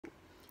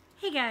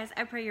Hey guys,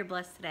 I pray you're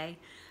blessed today.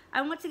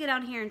 I want to get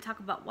on here and talk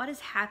about what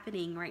is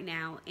happening right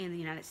now in the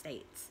United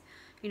States.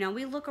 You know,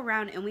 we look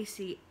around and we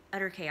see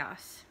utter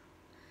chaos.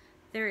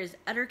 There is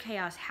utter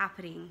chaos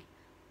happening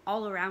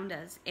all around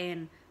us,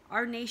 and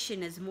our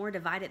nation is more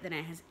divided than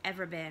it has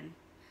ever been.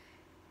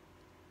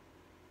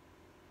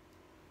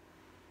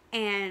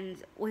 And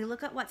we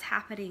look at what's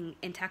happening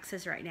in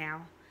Texas right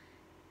now,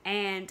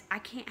 and I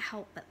can't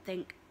help but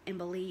think and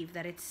believe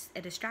that it's a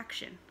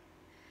distraction.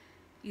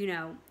 You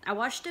know, I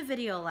watched a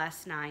video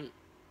last night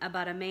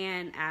about a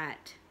man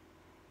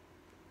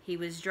he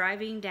was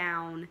driving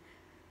down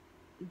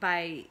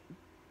by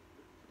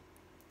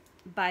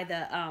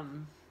the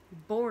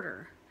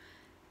border,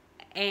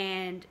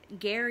 and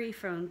Gary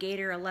from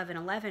Gator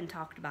 1111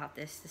 talked about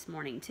this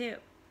morning too.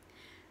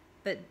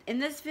 But in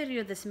this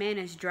video, this man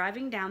is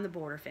driving down the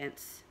border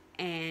fence,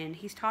 and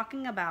he's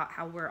talking about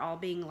how we're all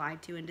being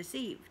lied to and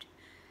deceived.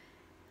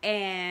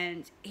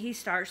 And he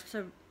starts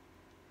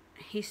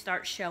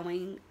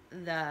showing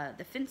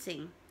the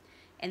fencing,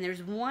 and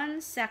there's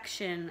one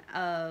section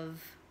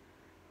of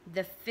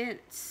the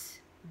fence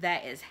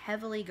that is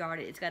heavily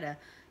guarded. It's got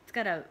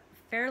a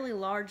fairly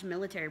large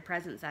military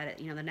presence at it.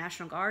 You know, the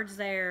National Guard's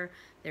there.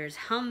 There's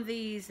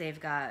Humvees. They've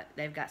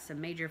got some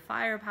major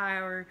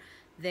firepower.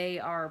 They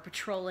are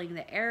patrolling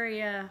the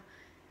area,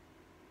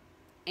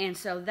 and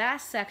so that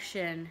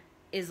section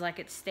is like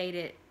it's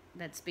stated.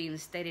 That's being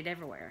stated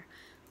everywhere.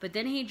 But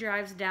then he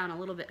drives down a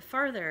little bit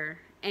further,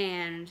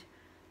 and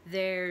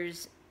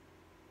there's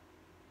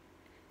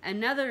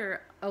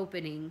another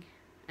opening,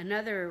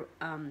 another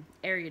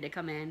area to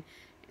come in.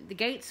 The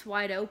gate's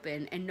wide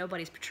open, and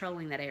nobody's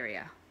patrolling that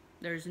area.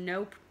 There's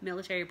no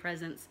military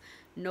presence.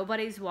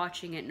 Nobody's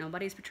watching it.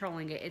 Nobody's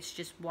patrolling it. It's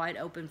just wide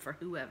open for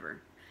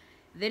whoever.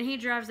 Then he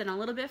drives in a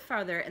little bit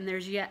further, and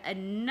there's yet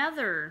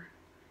another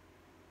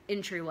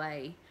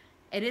entryway,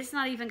 and it's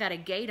not even got a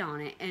gate on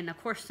it. And of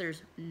course,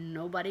 there's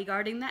nobody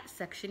guarding that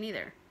section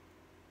either.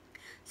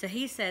 So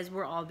he says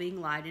we're all being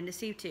lied and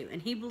deceived to,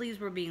 and he believes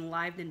we're being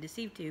lied and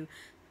deceived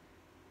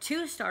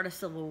to start a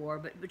civil war,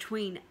 but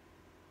between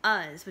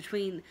us,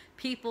 between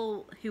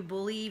people who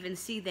believe and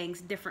see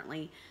things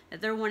differently,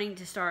 that they're wanting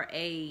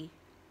to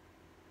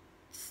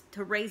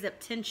to raise up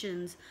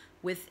tensions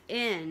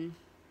within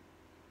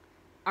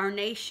our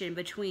nation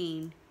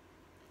between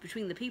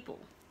the people.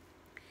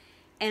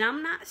 And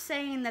I'm not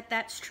saying that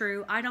that's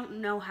true. I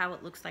don't know how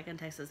it looks like in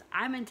Texas.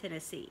 I'm in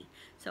Tennessee,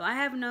 so I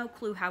have no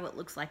clue how it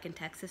looks like in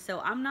Texas. So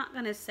I'm not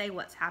going to say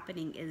what's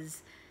happening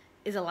is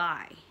a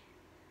lie.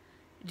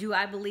 Do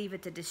I believe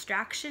it's a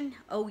distraction?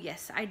 Oh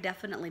yes, I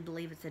definitely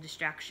believe it's a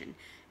distraction.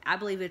 I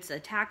believe it's a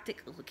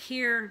tactic. Look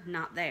here,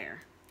 not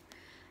there.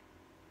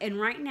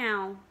 And right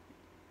now,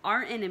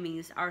 our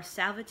enemies are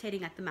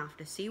salivating at the mouth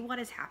to see what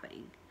is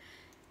happening.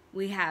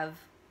 We have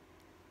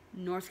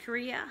North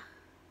Korea.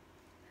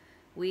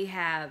 We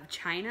have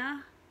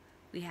China,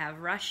 we have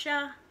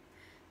Russia,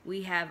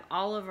 we have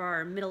all of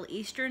our Middle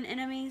Eastern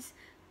enemies.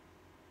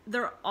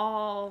 They're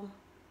all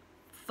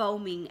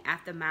foaming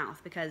at the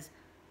mouth because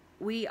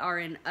we are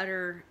in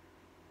utter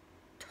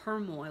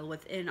turmoil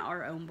within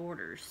our own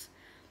borders.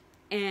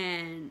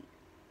 And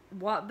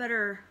what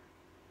better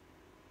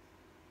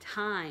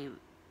time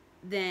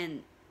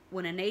than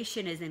when a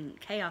nation is in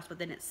chaos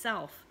within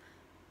itself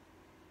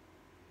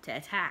to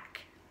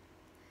attack?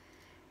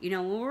 You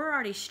know, when we're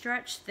already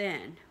stretched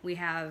thin, we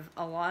have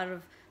a lot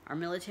of our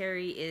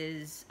military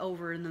is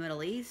over in the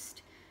Middle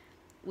East.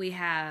 We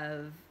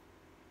have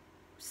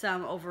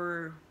some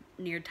over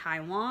near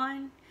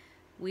Taiwan.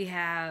 We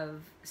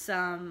have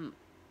some,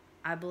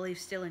 I believe,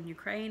 still in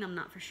Ukraine. I'm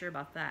not for sure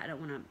about that. I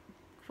don't want to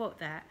quote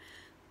that.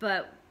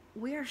 But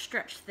we are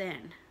stretched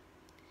thin.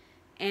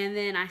 And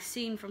then I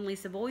seen from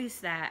Lisa Boyce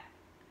that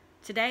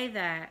today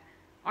that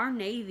our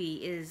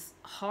Navy is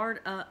hard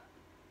up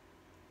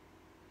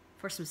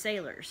for some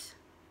sailors.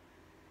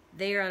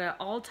 They are at an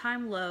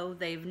all-time low.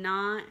 They've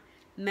not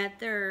met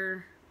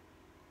their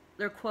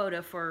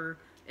quota for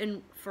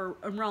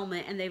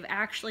enrollment, and they've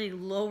actually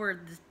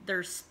lowered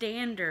their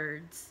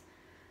standards.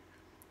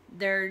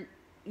 You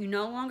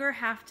no longer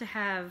have to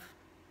have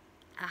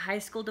a high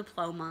school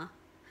diploma,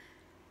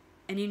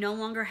 and you no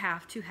longer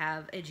have to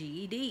have a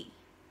GED.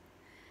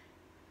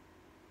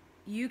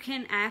 You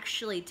can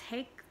actually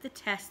take the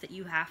test that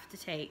you have to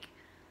take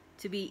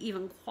to be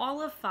even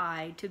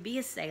qualified to be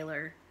a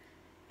sailor,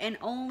 and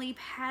only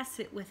pass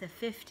it with a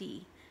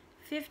 50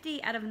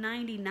 out of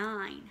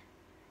 99.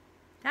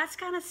 That's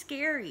kind of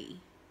scary,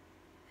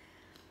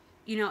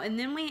 you know. And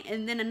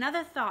then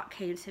another thought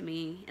came to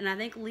me, and I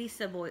think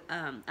Lisa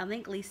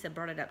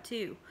brought it up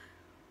too.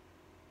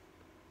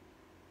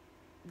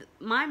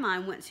 My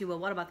mind went to, well,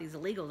 what about these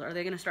illegals? Are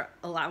they going to start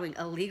allowing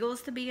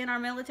illegals to be in our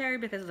military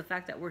because of the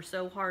fact that we're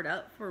so hard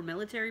up for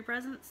military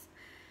presence?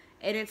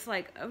 And it's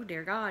like, oh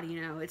dear God,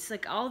 you know, it's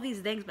like all these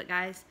things. But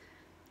guys,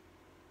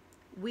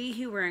 we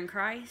who are in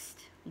Christ,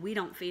 we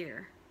don't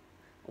fear.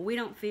 We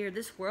don't fear.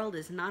 This world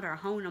is not our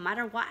home. No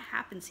matter what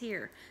happens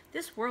here,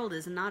 this world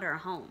is not our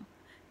home.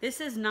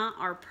 This is not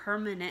our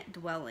permanent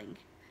dwelling.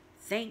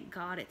 Thank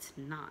God it's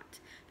not,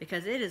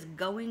 because it is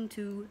going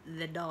to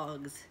the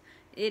dogs.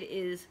 It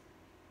is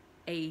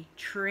a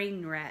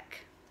train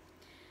wreck.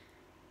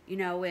 You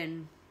know,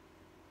 and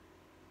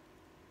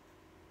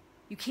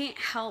you can't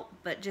help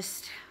but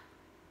just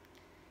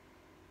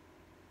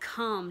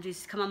come.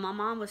 Jesus, come on. My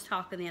mom was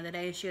talking the other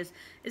day, and she goes,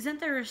 isn't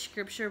there a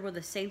scripture where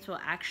the saints will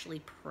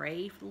actually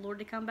pray for the Lord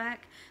to come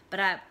back? But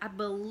I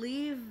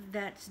believe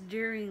that's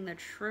during the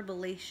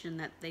tribulation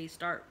that they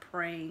start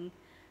praying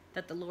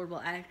that the Lord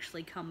will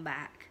actually come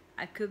back.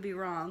 I could be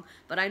wrong,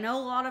 but I know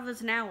a lot of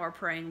us now are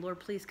praying,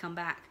 Lord, please come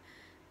back.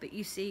 But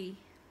you see,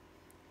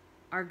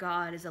 our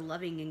God is a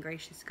loving and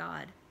gracious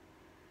God,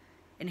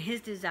 and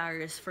his desire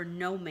is for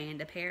no man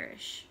to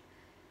perish.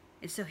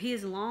 And so he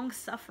is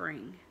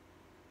long-suffering.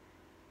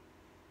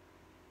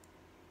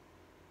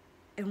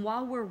 And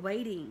while we're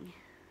waiting,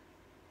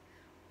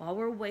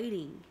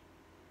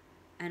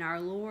 and our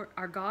Lord,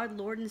 our God,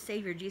 Lord and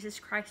Savior, Jesus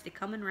Christ, to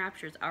come and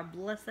rapture us, our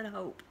blessed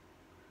hope,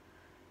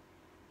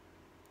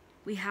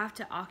 we have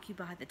to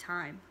occupy the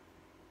time.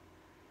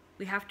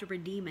 We have to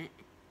redeem it.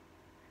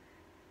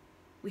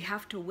 We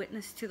have to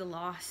witness to the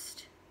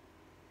lost.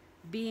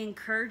 Be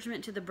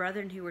encouragement to the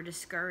brethren who are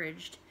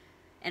discouraged.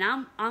 And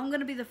I'm going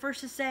to be the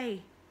first to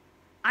say,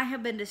 I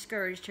have been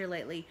discouraged here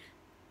lately.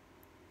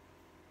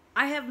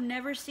 I have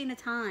never seen a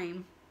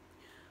time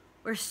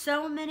where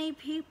so many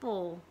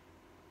people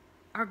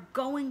are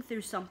going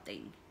through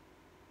something.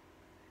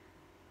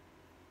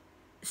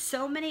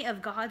 So many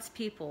of God's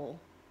people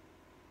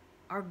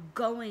are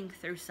going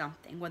through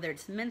something, whether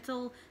it's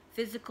mental,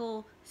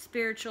 physical,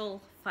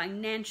 spiritual,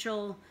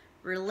 financial,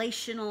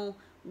 relational,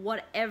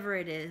 whatever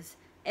it is.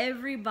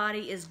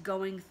 Everybody is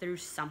going through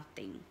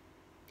something.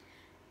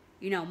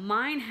 You know,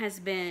 mine has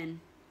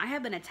been, I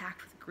have been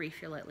attacked with grief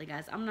here lately,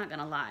 guys. I'm not going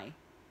to lie.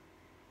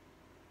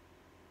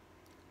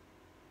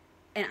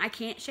 And I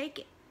can't shake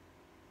it.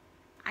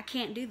 I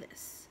can't do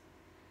this.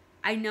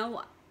 I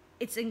know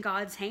it's in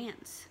God's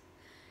hands.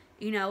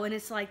 You know, and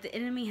it's like the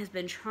enemy has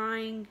been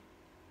trying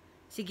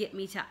to get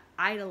me to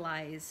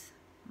idolize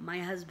my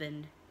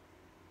husband.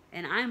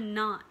 And I'm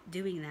not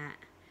doing that.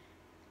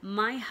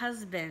 My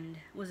husband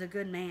was a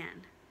good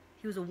man.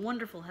 He was a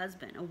wonderful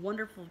husband, a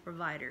wonderful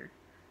provider,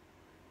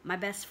 my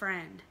best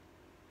friend.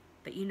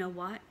 But you know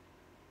what?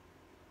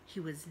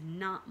 He was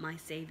not my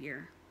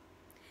Savior.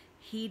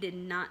 He did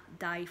not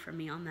die for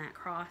me on that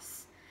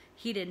cross.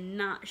 He did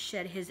not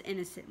shed his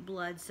innocent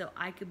blood so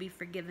I could be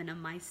forgiven of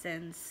my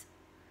sins.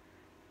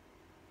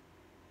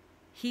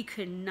 He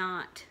could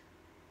not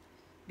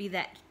be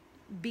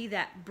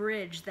that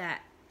bridge,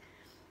 that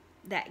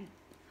I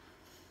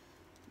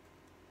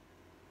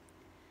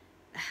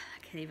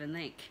can't even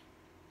think.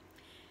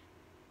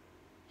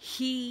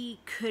 He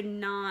could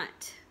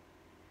not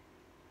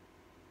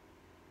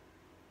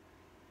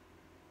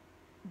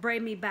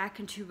bring me back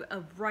into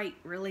a right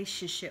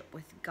relationship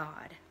with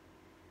God.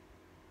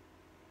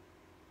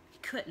 He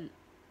couldn't,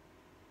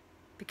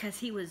 because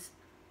he was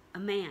a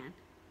man,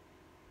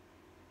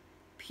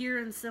 pure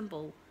and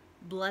simple,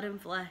 blood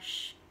and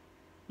flesh,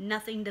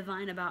 nothing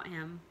divine about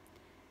him,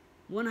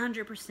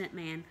 100%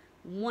 man,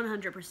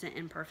 100%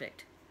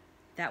 imperfect.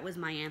 That was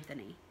my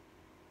Anthony.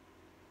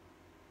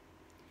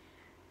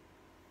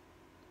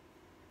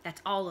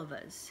 That's all of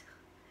us.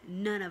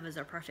 None of us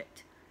are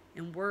perfect,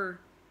 and we're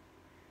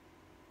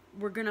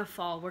going to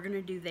fall. We're going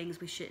to do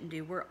things we shouldn't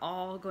do. We're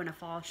all going to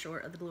fall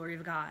short of the glory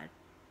of God.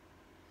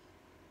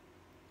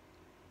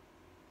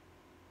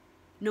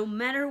 No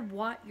matter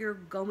what you're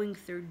going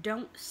through,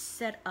 don't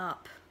set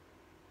up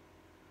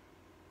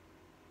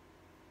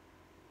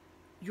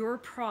your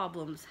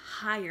problems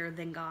higher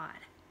than God.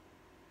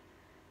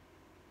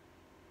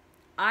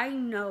 I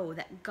know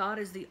that God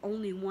is the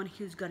only one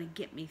who's going to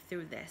get me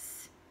through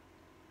this.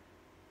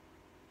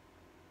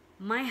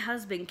 My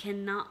husband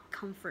cannot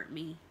comfort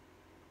me.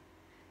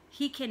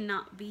 He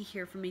cannot be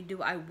here for me.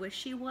 Do I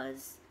wish he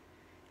was?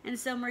 In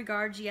some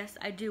regards, yes,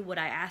 I do. Would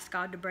I ask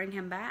God to bring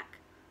him back?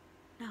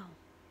 No.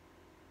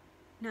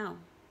 No.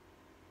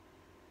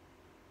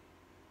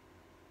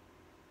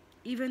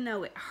 Even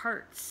though it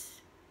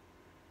hurts,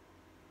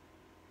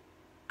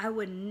 I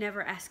would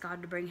never ask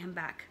God to bring him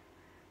back.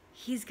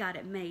 He's got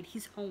it made.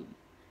 He's home.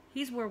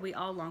 He's where we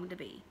all long to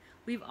be.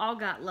 We've all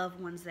got loved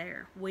ones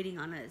there waiting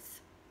on us.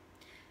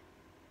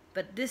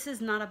 But this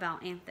is not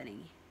about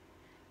Anthony.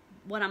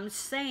 What I'm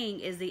saying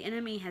is the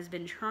enemy has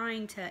been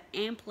trying to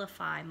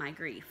amplify my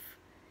grief.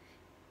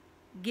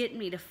 Get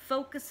me to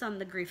focus on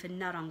the grief and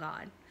not on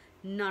God,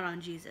 not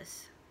on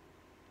Jesus.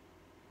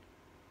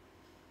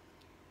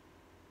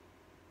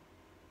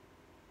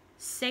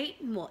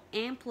 Satan will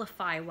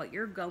amplify what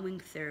you're going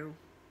through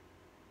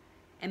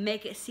and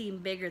make it seem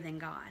bigger than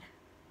God.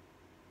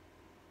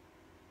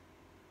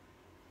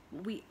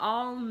 We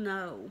all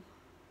know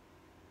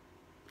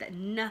that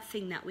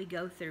nothing that we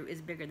go through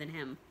is bigger than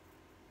him.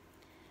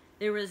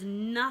 There is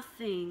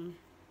nothing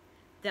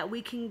that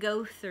we can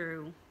go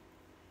through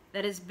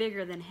that is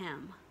bigger than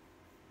him.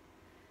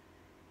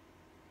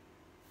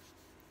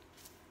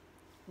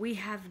 We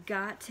have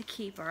got to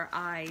keep our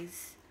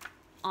eyes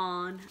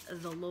on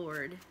the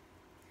Lord.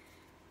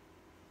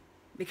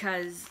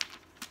 Because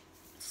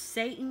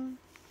Satan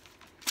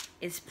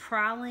is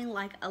prowling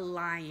like a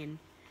lion,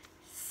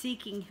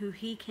 seeking who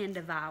he can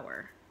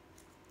devour.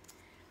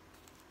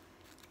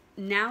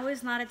 Now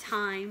is not a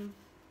time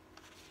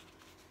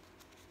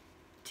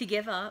to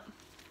give up.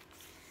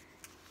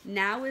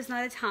 Now is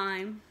not a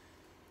time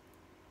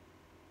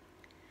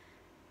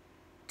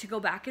to go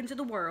back into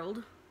the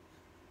world.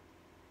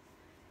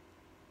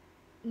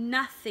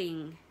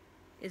 Nothing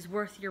is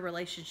worth your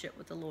relationship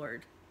with the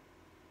Lord.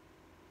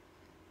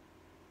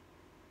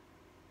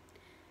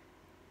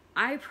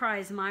 I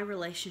prize my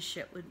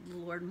relationship with the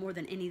Lord more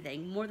than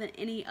anything, more than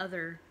any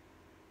other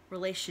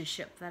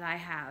relationship that I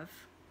have.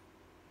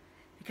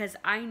 Because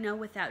I know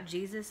without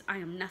Jesus, I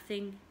am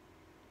nothing.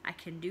 I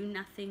can do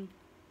nothing.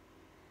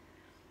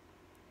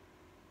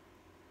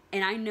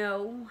 And I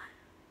know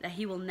that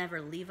he will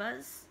never leave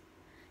us,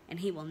 and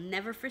he will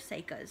never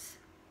forsake us.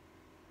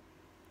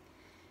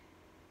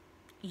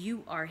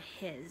 You are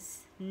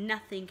his.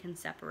 Nothing can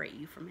separate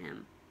you from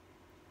him.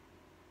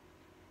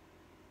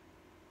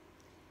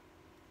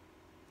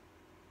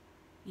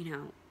 You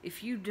know,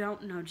 if you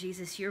don't know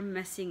Jesus, you're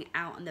missing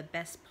out on the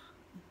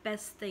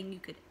best thing you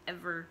could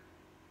ever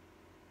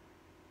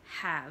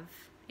have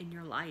in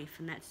your life,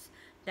 and that's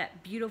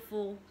that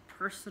beautiful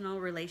personal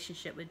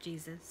relationship with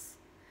Jesus.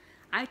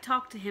 I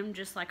talk to him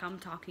just like I'm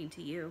talking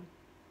to you.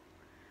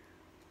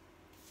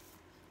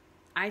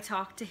 I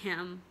talk to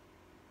him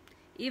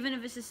even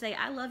if it's to say,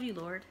 I love you,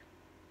 Lord,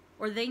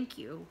 or thank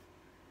you.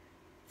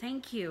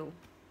 Thank you.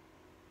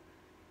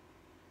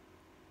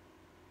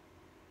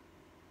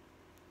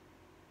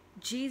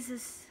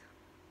 Jesus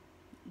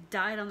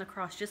died on the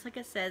cross, just like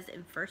it says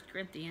in 1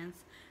 Corinthians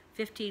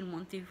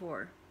 15,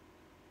 1-4.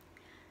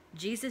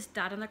 Jesus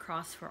died on the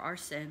cross for our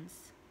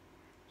sins.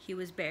 He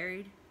was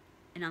buried,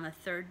 and on the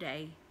third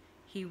day,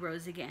 he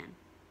rose again.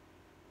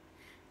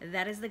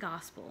 That is the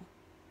gospel.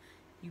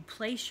 You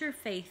place your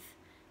faith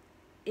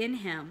in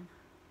him.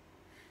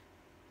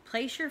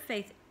 Place your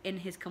faith in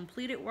his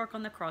completed work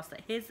on the cross,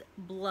 that his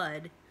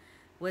blood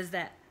was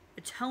that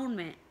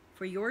atonement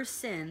for your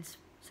sins,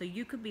 so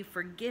you could be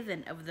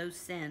forgiven of those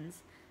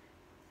sins.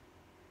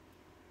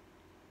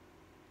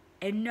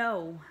 And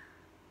know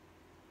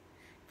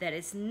that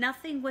it's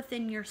nothing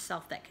within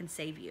yourself that can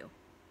save you.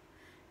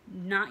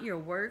 Not your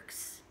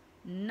works.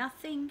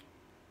 Nothing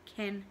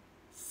can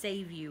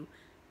save you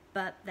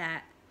but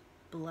that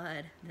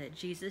blood that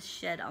Jesus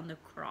shed on the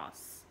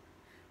cross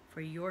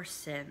for your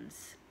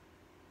sins.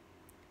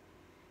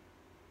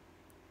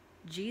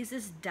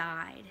 Jesus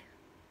died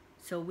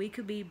so we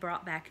could be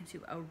brought back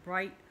into a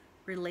right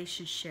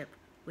relationship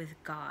with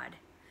God.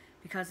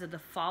 Because of the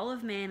fall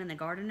of man in the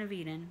Garden of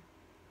Eden,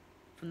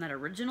 from that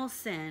original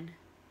sin,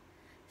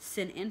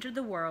 sin entered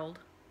the world,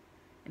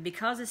 and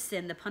because of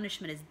sin, the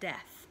punishment is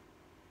death.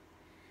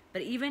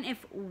 But even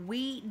if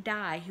we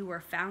die who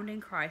are found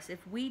in Christ,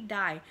 if we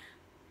die,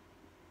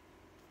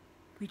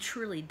 we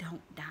truly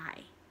don't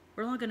die.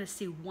 We're only going to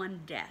see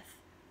one death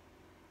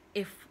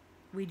if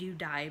we do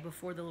die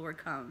before the Lord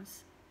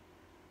comes.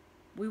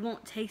 We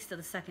won't taste of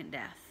the second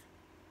death,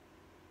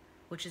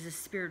 which is a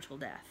spiritual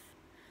death.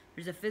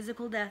 There's a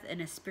physical death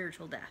and a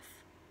spiritual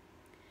death.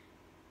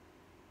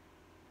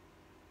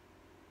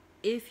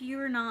 If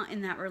you're not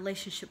in that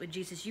relationship with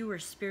Jesus, you are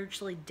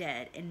spiritually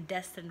dead and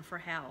destined for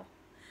hell.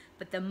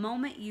 But the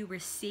moment you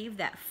receive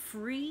that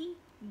free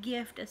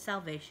gift of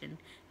salvation,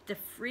 the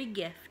free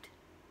gift,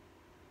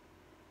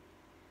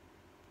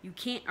 you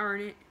can't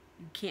earn it,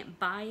 you can't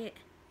buy it.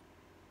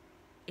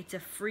 It's a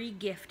free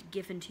gift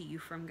given to you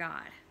from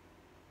God,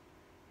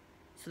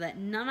 so that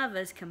none of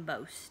us can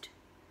boast.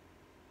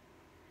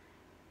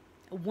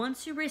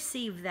 Once you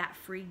receive that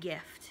free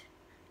gift,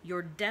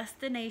 your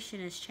destination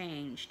is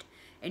changed,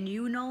 and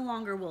you no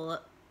longer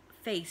will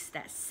face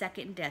that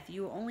second death.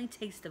 You will only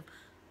taste of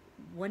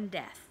one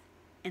death.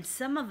 And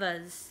some of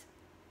us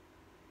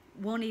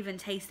won't even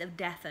taste of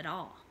death at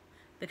all,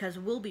 because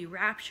we'll be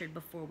raptured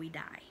before we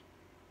die.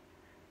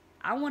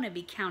 I want to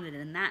be counted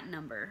in that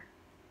number.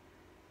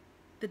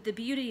 But the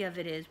beauty of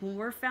it is, when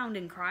we're found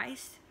in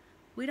Christ,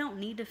 we don't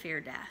need to fear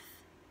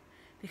death,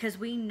 because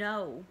we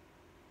know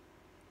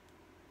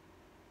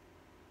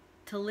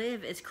to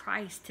live is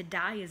Christ, to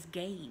die is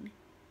gain.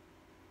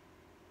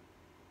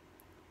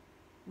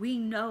 We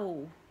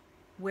know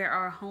where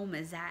our home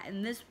is at,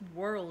 and this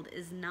world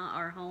is not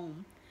our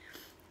home.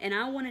 And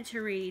I wanted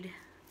to read,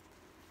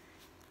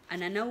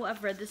 and I know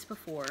I've read this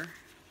before,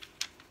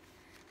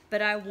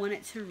 but I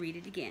wanted to read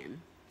it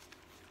again.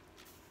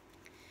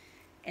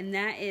 And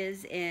that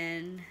is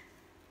in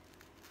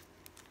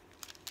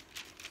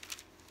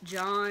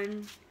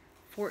John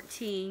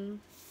 14,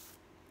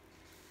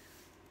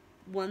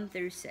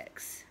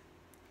 1-6.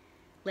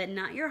 Let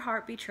not your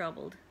heart be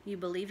troubled. You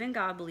believe in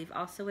God, believe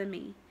also in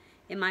me.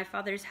 In my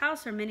Father's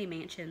house are many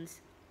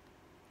mansions.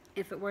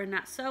 If it were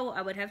not so,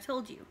 I would have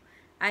told you.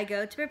 I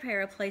go to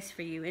prepare a place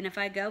for you, and if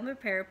I go and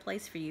prepare a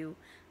place for you,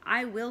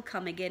 I will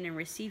come again and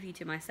receive you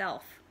to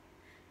myself,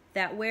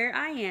 that where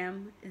I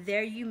am,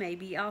 there you may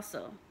be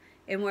also.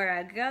 And where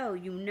I go,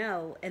 you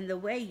know, and the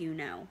way you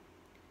know.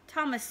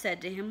 Thomas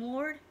said to him,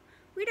 Lord,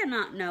 We do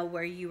not know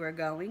where you are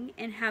going,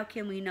 and how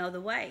can we know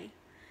the way?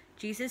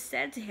 Jesus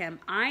said to him,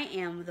 I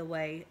am the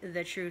way,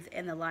 the truth,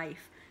 and the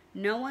life.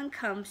 No one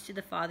comes to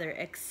the Father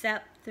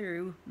except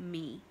through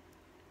me.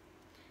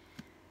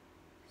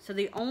 So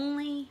the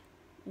only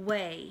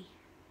way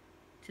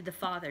to the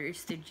Father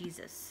is through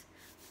Jesus.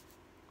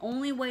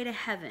 Only way to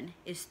heaven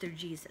is through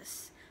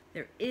Jesus.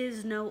 There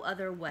is no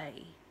other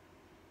way.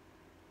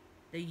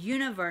 The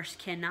universe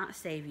cannot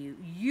save you.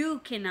 You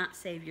cannot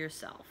save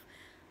yourself.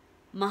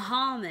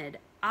 Muhammad,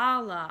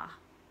 Allah,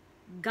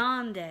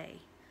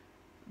 Gandhi,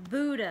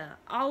 Buddha,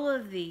 all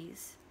of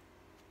these,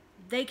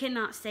 they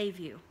cannot save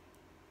you.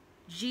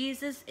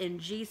 Jesus and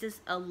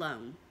Jesus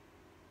alone.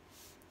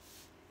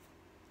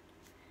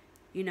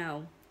 You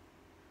know,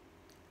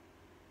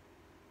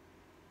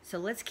 so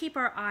let's keep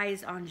our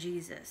eyes on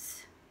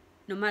Jesus,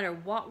 no matter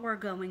what we're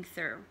going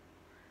through.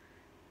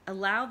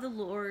 Allow the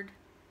Lord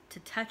to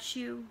touch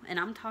you, and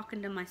I'm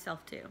talking to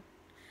myself too.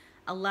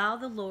 Allow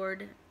the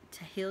Lord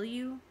to heal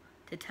you,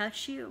 to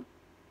touch you.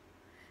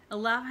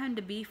 Allow him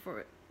to be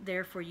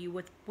there for you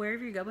with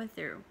wherever you're going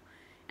through.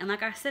 And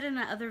like I said in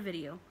that other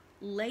video,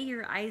 lay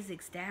your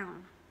Isaacs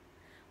down.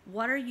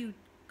 What are you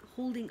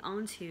holding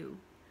on to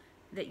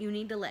that you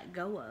need to let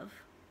go of?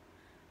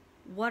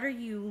 What are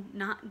you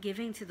not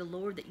giving to the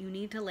Lord that you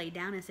need to lay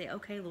down and say,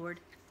 okay, Lord,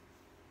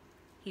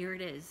 here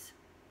it is.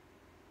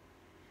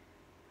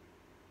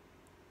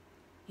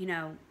 You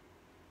know,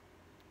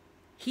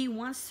 he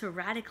wants to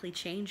radically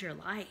change your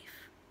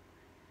life.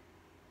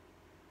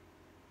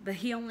 But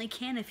he only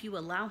can if you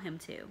allow him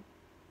to.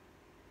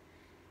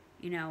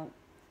 You know,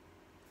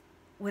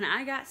 when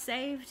I got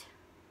saved,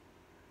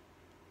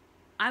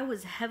 I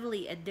was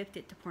heavily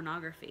addicted to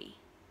pornography.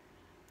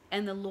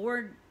 And the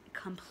Lord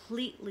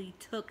completely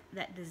took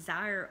that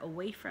desire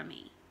away from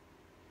me.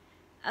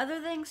 Other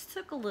things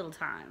took a little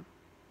time.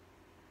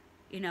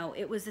 You know,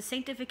 it was the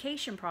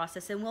sanctification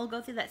process, and we'll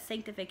go through that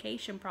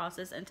sanctification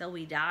process until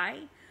we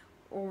die,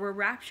 or we're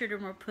raptured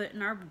and we're put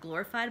in our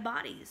glorified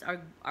bodies.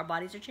 Our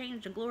bodies are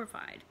changed and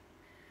glorified.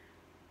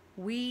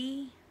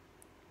 We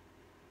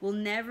will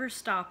never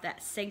stop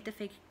that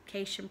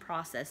sanctification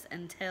process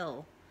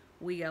until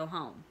we go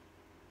home.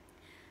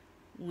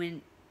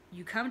 When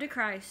you come to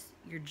Christ,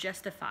 you're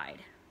justified.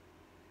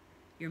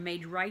 You're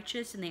made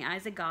righteous in the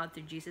eyes of God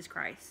through Jesus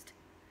Christ.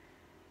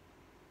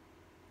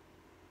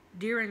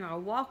 During our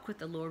walk with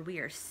the Lord, we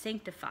are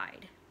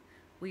sanctified.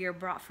 We are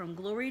brought from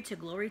glory to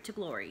glory to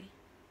glory.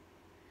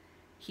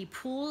 He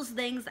pulls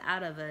things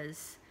out of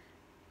us,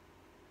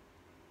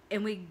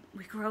 and we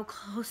grow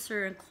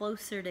closer and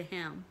closer to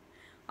him.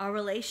 Our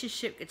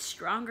relationship gets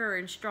stronger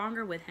and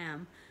stronger with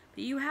him.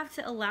 But you have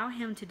to allow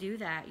him to do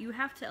that. You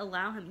have to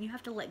allow him. You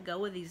have to let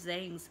go of these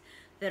things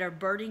that are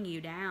burdening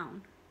you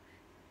down.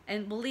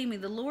 And believe me,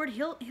 the Lord,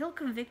 he'll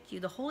convict you.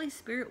 The Holy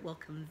Spirit will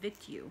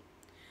convict you.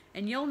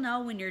 And you'll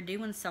know when you're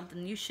doing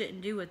something you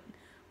shouldn't do it,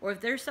 or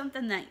if there's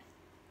something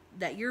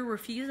that you're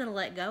refusing to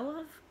let go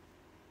of.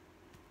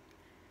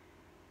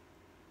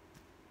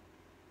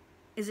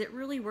 Is it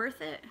really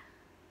worth it?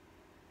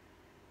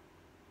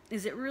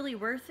 Is it really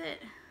worth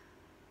it?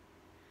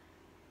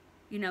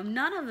 You know,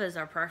 none of us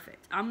are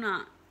perfect.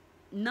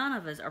 None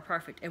of us are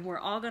perfect. And we're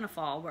all going to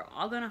fall. We're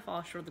all going to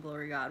fall short of the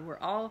glory of God. We're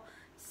all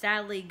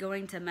sadly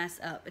going to mess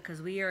up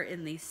because we are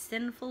in these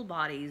sinful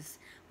bodies.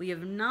 We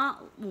have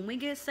not, when we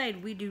get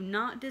saved, we do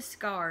not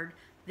discard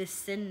this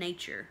sin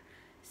nature.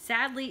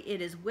 Sadly, it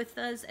is with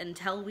us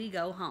until we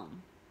go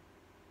home.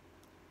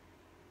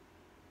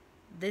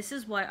 This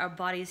is why our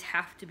bodies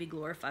have to be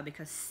glorified,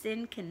 because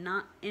sin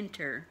cannot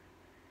enter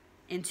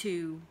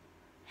into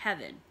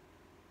heaven.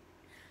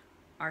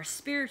 Our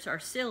spirits are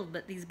sealed,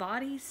 but these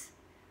bodies,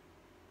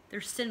 they're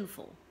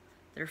sinful.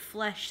 They're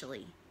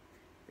fleshly.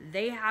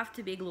 They have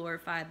to be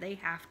glorified. They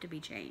have to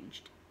be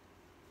changed.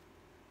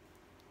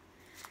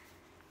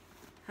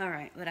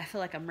 Alright, but I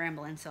feel like I'm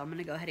rambling, so I'm going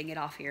to go ahead and get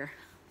off here.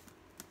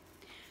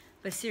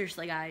 But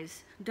seriously,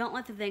 guys, don't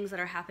let the things that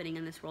are happening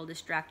in this world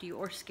distract you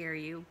or scare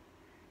you.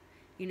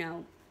 You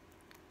know,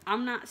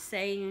 I'm not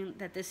saying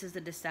that this is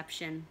a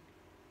deception.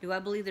 Do I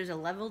believe there's a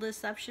level of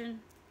deception?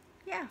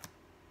 Yeah.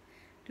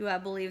 Do I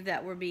believe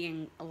that we're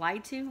being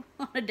lied to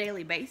on a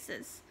daily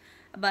basis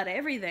about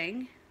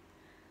everything?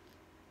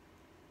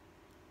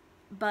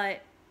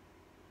 But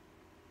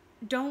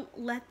don't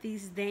let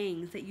these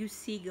things that you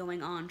see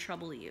going on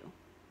trouble you.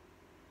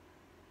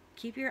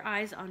 Keep your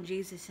eyes on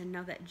Jesus and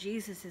know that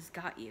Jesus has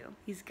got you.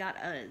 He's got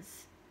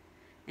us.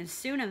 And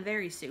soon and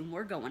very soon,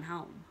 we're going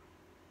home.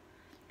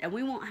 And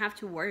we won't have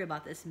to worry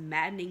about this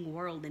maddening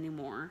world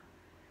anymore.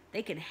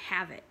 They can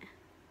have it.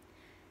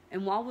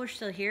 And while we're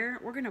still here,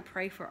 we're going to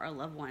pray for our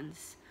loved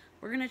ones.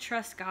 We're going to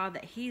trust God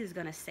that He is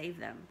going to save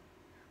them.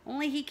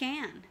 Only He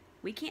can.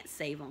 We can't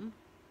save them.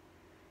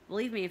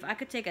 Believe me, if I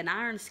could take an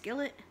iron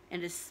skillet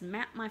and just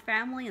smack my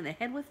family in the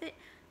head with it,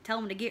 tell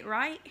them to get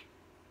right,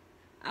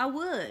 I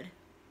would.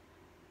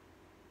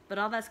 But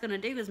all that's going to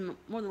do is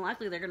more than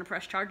likely they're going to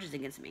press charges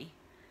against me.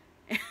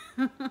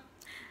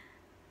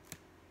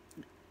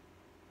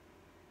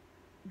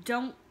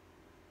 Don't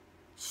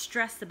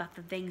stress about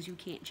the things you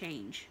can't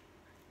change.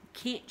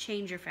 can't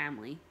change your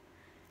family.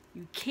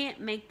 You can't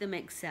make them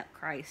accept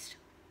Christ.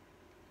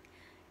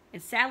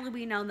 And sadly,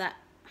 we know that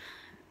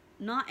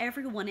not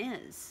everyone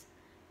is.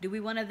 Do we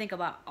want to think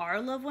about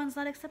our loved ones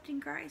not accepting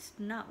Christ?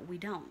 No, we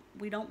don't.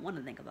 We don't want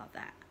to think about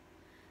that.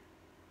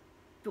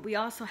 But we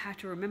also have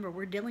to remember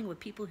we're dealing with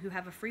people who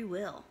have a free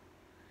will.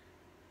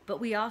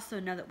 But we also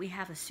know that we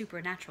have a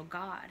supernatural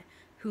God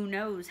who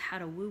knows how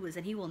to woo us,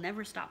 and he will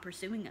never stop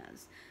pursuing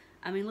us.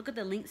 I mean, look at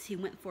the lengths he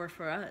went for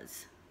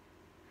us.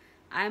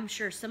 I'm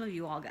sure some of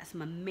you all got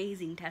some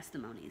amazing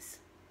testimonies.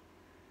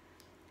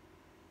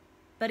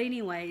 But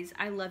anyways,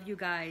 I love you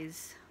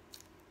guys.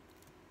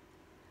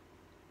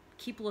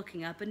 Keep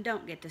looking up and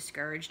don't get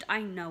discouraged.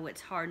 I know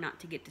it's hard not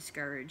to get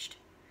discouraged.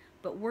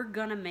 But we're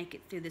going to make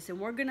it through this, and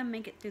we're going to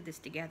make it through this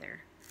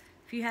together.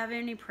 If you have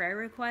any prayer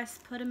requests,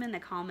 put them in the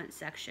comment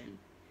section.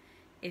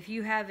 If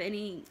you have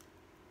anything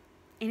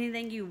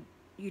you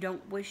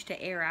don't wish to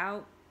air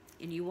out,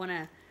 and you want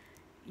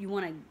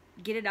to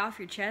get it off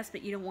your chest,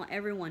 but you don't want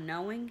everyone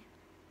knowing,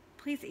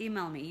 please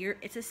email me.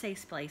 It's a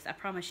safe place. I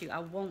promise you, I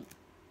won't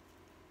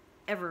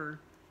ever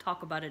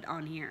talk about it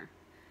on here.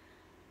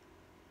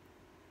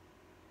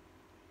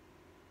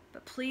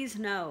 But please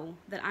know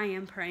that I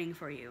am praying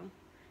for you,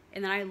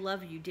 and that I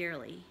love you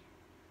dearly.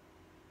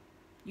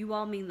 You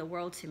all mean the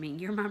world to me.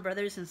 You're my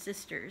brothers and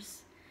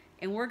sisters,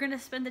 and we're going to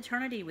spend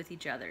eternity with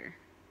each other.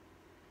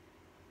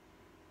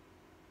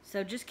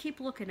 So just keep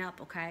looking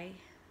up, okay?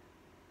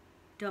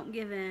 Don't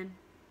give in,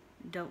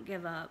 don't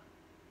give up,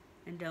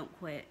 and don't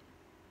quit.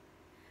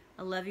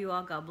 I love you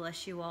all. God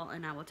bless you all,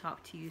 and I will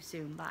talk to you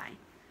soon. Bye.